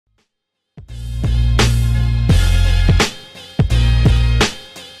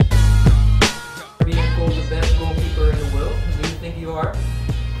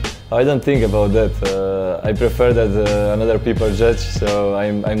I don't think about that. I prefer that another people judge, so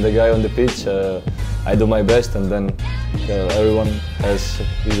I'm the guy on the pitch. I do my best, and then everyone has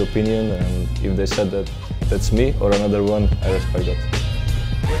his opinion, and if they said that that's me or another one, I respect that.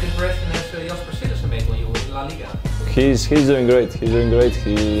 What impression has Jasper Sillissen made on you in La Liga? He's doing great. He's doing great.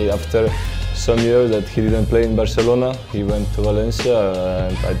 After some years that he didn't play in Barcelona, he went to Valencia,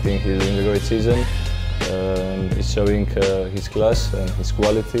 and I think he's doing a great season. He's showing his class and his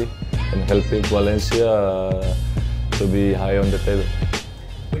quality and helping Valencia to be high on the table.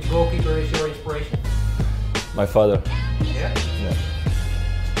 Which goalkeeper is your inspiration? My father. Yeah? Yeah.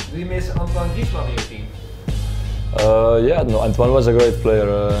 Do you miss Antoine Griezmann in your team? Yeah, no, Antoine was a great player.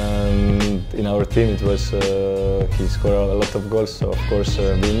 In our team, it was he scored a lot of goals. So of course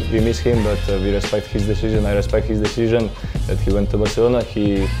we miss him, but we respect his decision. I respect his decision that he went to Barcelona.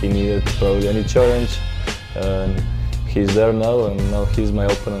 He needed probably any challenge. He's there now, and now he's my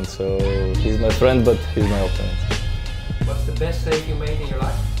opponent. So he's my friend, but he's my opponent. What's the best save you made in your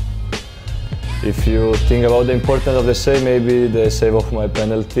life? If you think about the importance of the save, maybe the save of my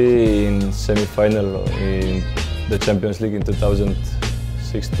penalty in semi-final in the Champions League in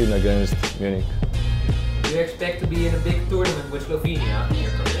 2016 against Munich. Do you expect to be in a big tournament with Slovenia in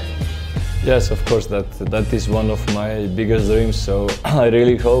your career? Yes, of course. That is one of my biggest dreams. So I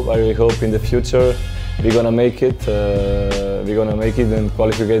really hope in the future we're gonna make it. We're gonna make it and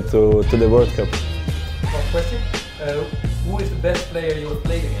qualify to the World Cup. Last question: who is the best player you have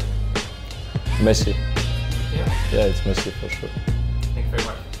played against? Messi. Yeah. Yeah, it's Messi for sure. Thank you very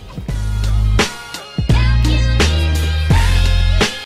much.